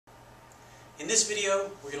In this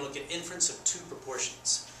video, we're going to look at inference of two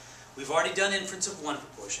proportions. We've already done inference of one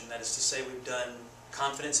proportion, that is to say we've done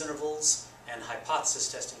confidence intervals and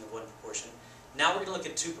hypothesis testing of one proportion. Now we're going to look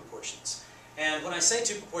at two proportions. And when I say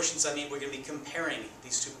two proportions, I mean we're going to be comparing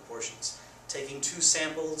these two proportions. Taking two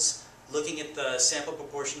samples, looking at the sample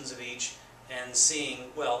proportions of each, and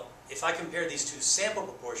seeing, well, if I compare these two sample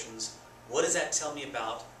proportions, what does that tell me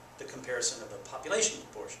about the comparison of the population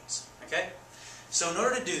proportions? Okay? So in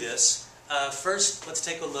order to do this, first let's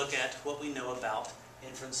take a look at what we know about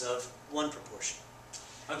inference of one proportion.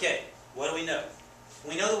 Okay, what do we know?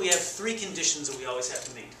 We know that we have three conditions that we always have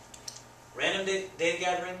to meet. Random data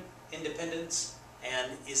gathering, independence,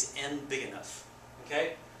 and is n big enough?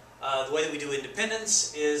 Okay? The way that we do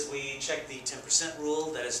independence is we check the 10%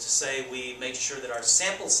 rule. That is to say, we make sure that our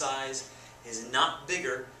sample size is not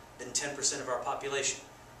bigger than 10% of our population.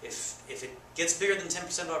 If it gets bigger than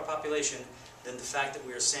 10% of our population, then the fact that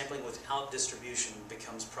we are sampling without distribution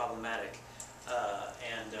becomes problematic.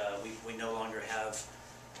 We no longer have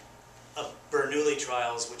Bernoulli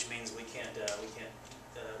trials, which means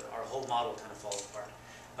our whole model kind of falls apart.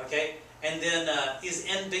 Okay, and then is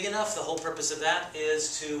n big enough? The whole purpose of that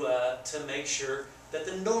is to make sure that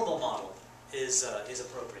the normal model is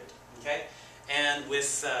appropriate. Okay, and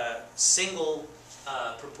with single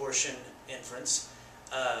proportion inference,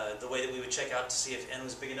 the way that we would check out to see if n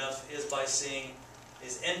was big enough is by seeing,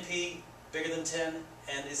 is np bigger than 10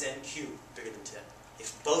 and is nq bigger than 10.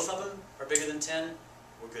 If both of them are bigger than 10,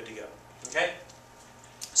 we're good to go. Okay?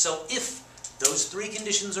 So if those three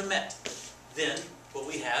conditions are met, then what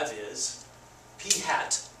we have is p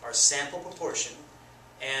hat, our sample proportion,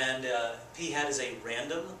 and p hat is a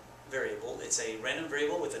random variable. It's a random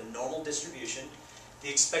variable with a normal distribution. The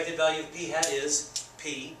expected value of p hat is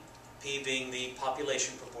p being the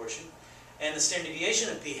population proportion, and the standard deviation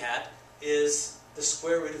of p hat is the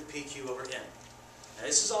square root of pq over n. Now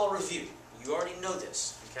this is all review. You already know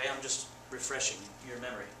this, okay? I'm just refreshing your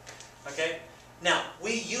memory. Okay? Now,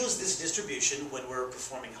 we use this distribution when we're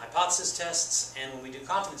performing hypothesis tests and when we do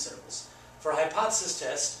confidence intervals. For a hypothesis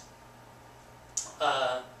test,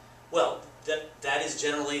 well, that is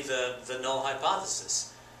generally the null hypothesis.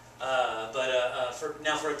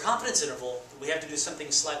 Now for a confidence interval, we have to do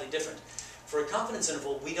something slightly different. For a confidence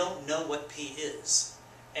interval, we don't know what p is.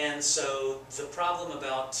 And so the problem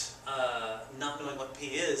about not knowing what p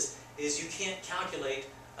is you can't calculate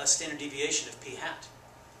a standard deviation of p hat,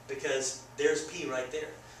 because there's p right there.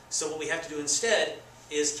 So what we have to do instead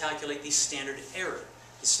is calculate the standard error.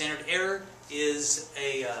 The standard error is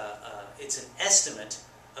it's an estimate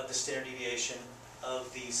of the standard deviation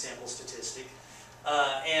of the sample statistic.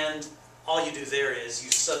 And all you do there is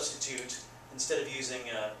you substitute, instead of using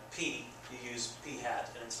p, you use p hat,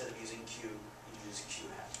 and instead of using q, you use q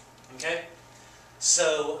hat. Okay?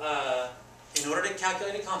 So, in order to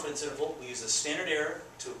calculate a confidence interval, we use a standard error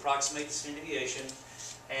to approximate the standard deviation.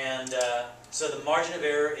 And so the margin of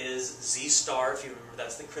error is z star, if you remember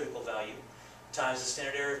that's the critical value, times the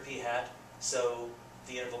standard error of p hat. So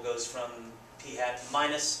the interval goes from p hat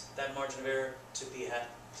minus that margin of error to p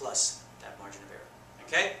hat plus that margin of error.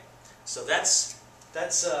 Okay? So that's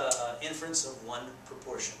inference of one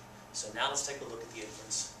proportion. So now let's take a look at the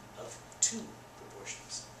inference of two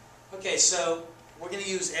proportions. Okay, so we're going to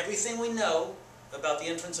use everything we know about the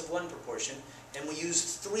inference of one proportion, and we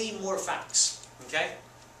use three more facts. Okay?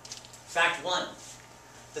 Fact 1.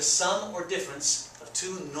 The sum or difference of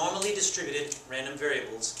two normally distributed random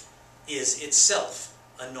variables is itself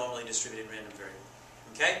a normally distributed random variable.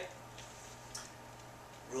 Okay?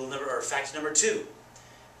 Fact number 2.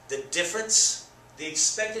 The difference, the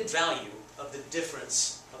expected value of the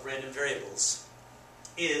difference of random variables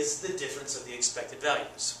is the difference of the expected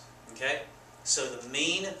values. Okay? So the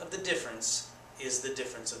mean of the difference is the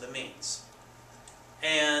difference of the means.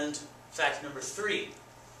 And fact number 3.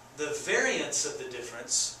 The variance of the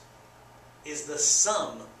difference is the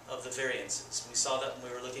sum of the variances. We saw that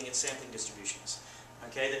when we were looking at sampling distributions.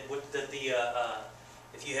 Okay?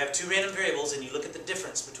 If you have two random variables and you look at the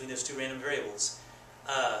difference between those two random variables,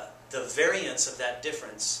 the variance of that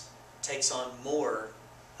difference takes on more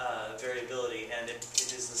variability, and it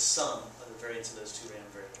is the sum of the variance of those two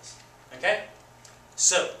random variables. Okay?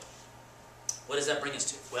 So, what does that bring us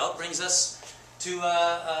to? Well, it brings us to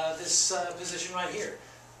this position right here.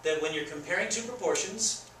 That when you're comparing two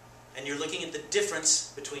proportions, and you're looking at the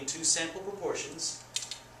difference between two sample proportions,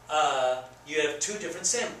 you have two different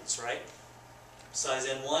samples, right? Size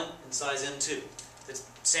n1 and size n2. The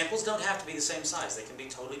samples don't have to be the same size. They can be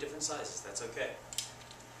totally different sizes. That's okay.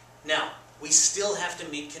 Now, we still have to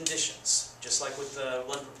meet conditions, just like with the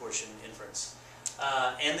one proportion inference.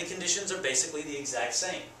 And the conditions are basically the exact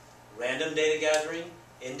same. random data gathering,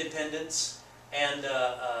 independence, and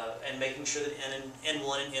making sure that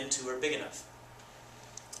N1 and N2 are big enough.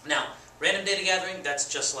 Now, random data gathering,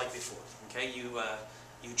 that's just like before. Okay,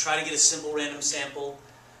 you try to get a simple random sample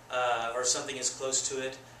or something as close to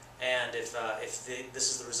it, and if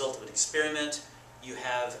this is the result of an experiment, you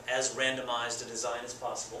have as randomized a design as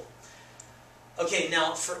possible. Okay,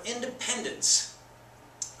 now for independence,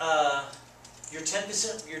 your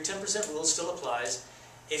 10% rule still applies.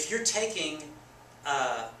 If you're taking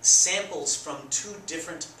samples from two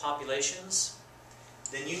different populations,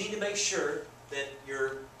 then you need to make sure that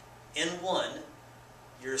your N1,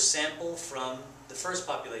 your sample from the first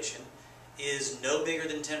population, is no bigger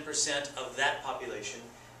than 10% of that population,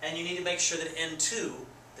 and you need to make sure that N2,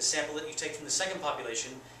 the sample that you take from the second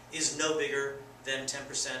population, is no bigger than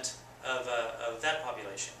 10% of that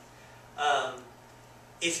population.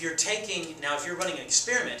 If you're running an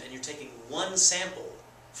experiment and you're taking one sample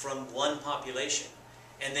from one population,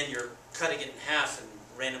 and then you're cutting it in half and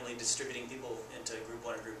randomly distributing people into group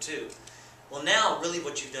 1 and group 2, well, now really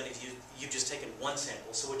what you've done is you've just taken one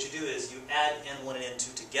sample. So what you do is you add N1 and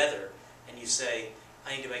N2 together, and you say,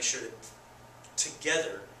 I need to make sure that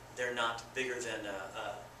together they're not bigger than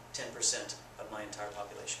 10% of my entire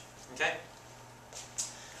population. Okay?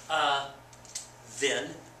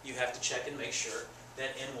 Then you have to check and make sure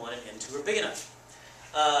that N1 and N2 are big enough.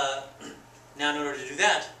 Now, in order to do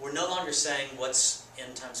that, we're no longer saying what's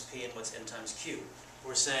N times P and what's N times Q.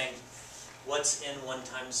 We're saying what's N1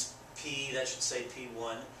 times P, that should say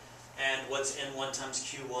P1, and what's N1 times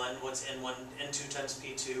Q1, what's N2 times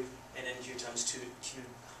P2, and N2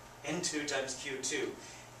 times Q2.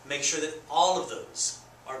 Make sure that all of those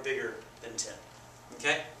are bigger than 10.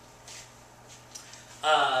 Okay?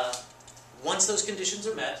 Once those conditions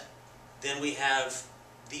are met, then we have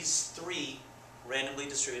these three randomly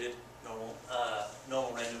distributed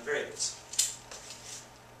normal random variables.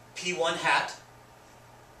 P1 hat,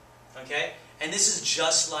 okay? And this is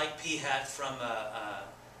just like P hat from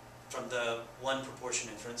the one proportion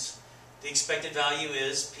inference. The expected value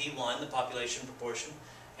is P1, the population proportion,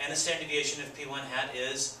 and the standard deviation of P1 hat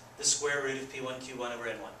is the square root of P1 Q1 over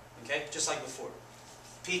N1. Okay? Just like before.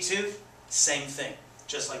 P2, same thing,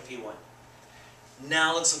 just like P1.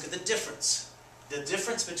 Now let's look at the difference. The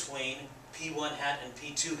difference between P1 hat and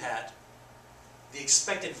P2 hat, the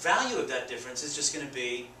expected value of that difference is just going to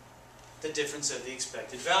be the difference of the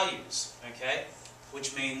expected values, okay?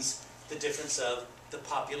 Which means the difference of the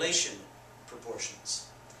population proportions.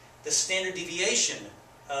 The standard deviation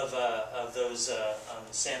of those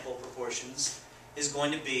sample proportions is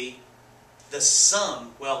going to be the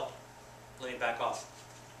sum, well, let me back off.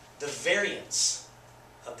 The variance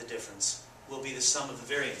of the difference will be the sum of the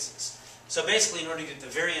variances. So basically, in order to get the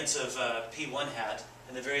variance of P1 hat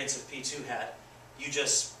and the variance of P2 hat, you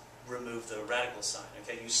just remove the radical sign,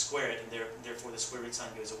 okay? You square it, and therefore the square root sign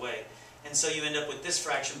goes away. And so you end up with this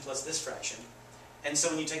fraction plus this fraction. And so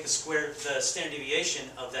when you take the standard deviation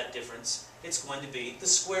of that difference, it's going to be the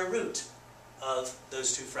square root of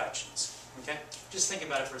those two fractions, okay? Just think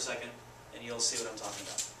about it for a second, and you'll see what I'm talking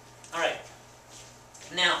about. All right.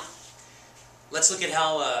 Now, let's look at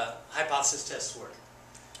how hypothesis tests work.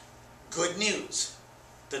 Good news.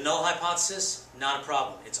 The null hypothesis, not a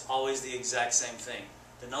problem. It's always the exact same thing.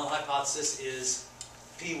 The null hypothesis is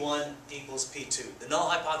P1 equals P2. The null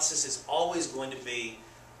hypothesis is always going to be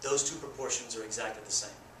those two proportions are exactly the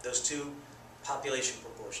same. Those two population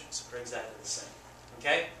proportions are exactly the same.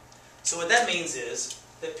 Okay? So what that means is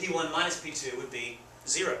that P1 minus P2 would be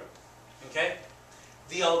 0. Okay?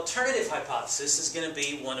 The alternative hypothesis is going to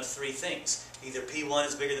be one of three things. Either P1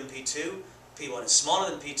 is bigger than P2, P1 is smaller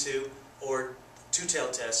than P2, or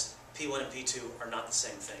two-tailed test, P1 and P2 are not the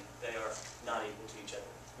same thing. They are not equal to each other.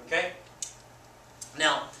 Okay?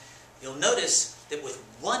 Now, you'll notice that with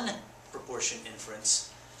one proportion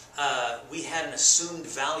inference, we had an assumed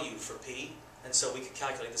value for P, and so we could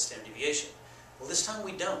calculate the standard deviation. Well, this time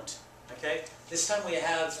we don't. Okay? This time we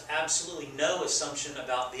have absolutely no assumption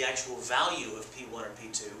about the actual value of P1 or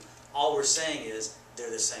P2. All we're saying is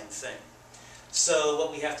they're the same thing. So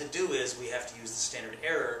what we have to do is we have to use the standard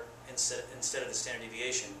error instead of the standard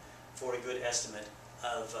deviation for a good estimate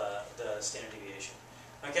of the standard deviation.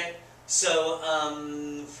 Okay? So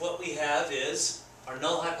what we have is our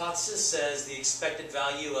null hypothesis says the expected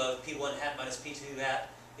value of P1 hat minus P2 hat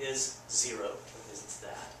is 0, because it's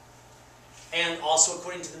that. And also,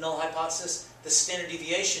 according to the null hypothesis, the standard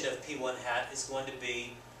deviation of P1 hat is going to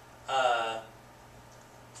be, well,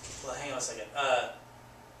 hang on a second.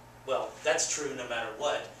 Well, that's true no matter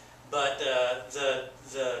what. But the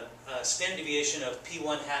standard deviation of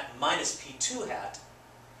P1 hat minus P2 hat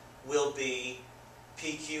will be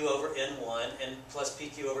PQ over N1 and plus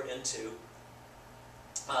PQ over N2.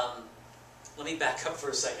 Let me back up for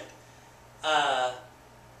a second.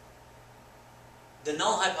 The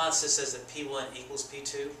null hypothesis says that P1 equals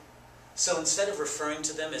P2. So instead of referring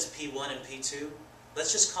to them as P1 and P2,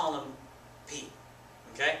 let's just call them P,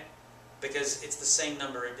 okay? Because it's the same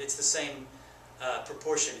number, it's the same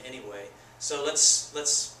proportion anyway. So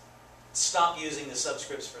let's stop using the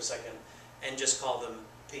subscripts for a second and just call them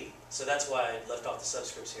P. So that's why I left off the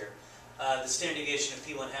subscripts here. The standard deviation of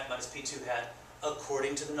P1 hat minus P2 hat,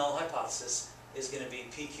 according to the null hypothesis, is going to be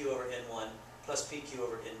PQ over N1 plus PQ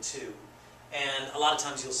over N2. And a lot of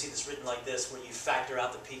times you'll see this written like this, where you factor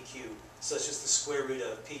out the PQ. So it's just the square root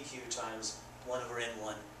of PQ times 1 over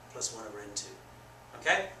N1 plus 1 over N2.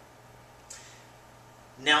 Okay?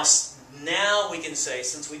 Now we can say,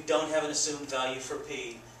 since we don't have an assumed value for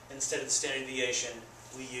P, instead of the standard deviation,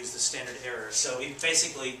 we use the standard error. So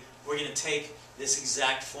we're going to take this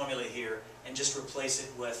exact formula here and just replace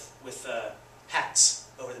it with hats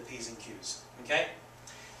over the P's and Q's. Okay?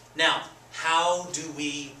 Now, how do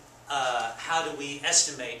we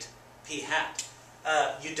estimate P hat?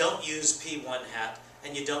 You don't use P1 hat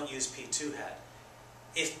and you don't use P2 hat.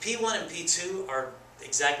 If P1 and P2 are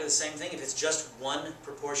exactly the same thing, if it's just one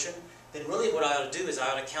proportion, then really what I ought to do is I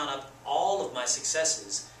ought to count up all of my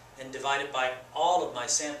successes and divide it by all of my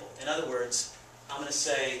sample. In other words, I'm going to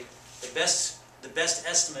say the best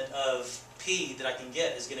estimate of P that I can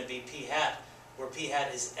get is going to be P hat, where P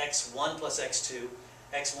hat is x1 plus x2.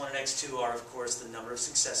 x1 and x2 are, of course, the number of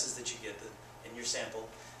successes that you get in your sample,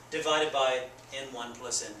 divided by n1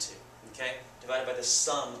 plus n2, okay? Divided by the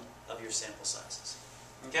sum of your sample sizes,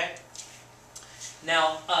 okay?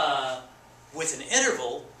 Now, with an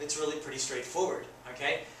interval, it's really pretty straightforward,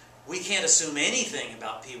 okay? We can't assume anything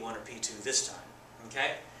about P1 or P2 this time,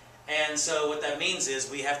 okay? And so what that means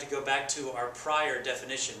is we have to go back to our prior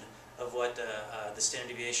definition of what the standard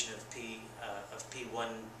deviation of P1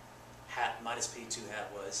 hat minus P2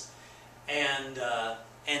 hat was, and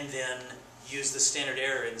then use the standard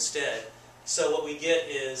error instead. So what we get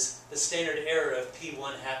is the standard error of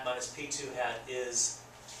P1 hat minus P2 hat is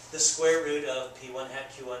the square root of P1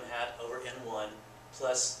 hat Q1 hat over N1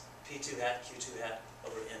 plus P2 hat Q2 hat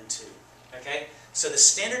over N2. Okay? So the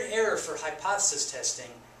standard error for hypothesis testing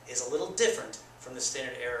is a little different from the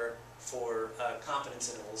standard error for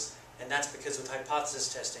confidence intervals, and that's because with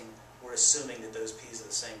hypothesis testing we're assuming that those P's are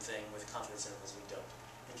the same thing. With confidence intervals we don't.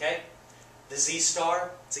 Okay? The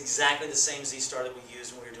Z-star, it's exactly the same Z-star that we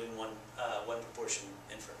used when we were doing one proportion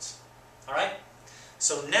inference. Alright?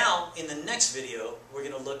 So now, in the next video, we're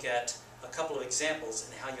going to look at a couple of examples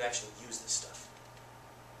and how you actually use this stuff.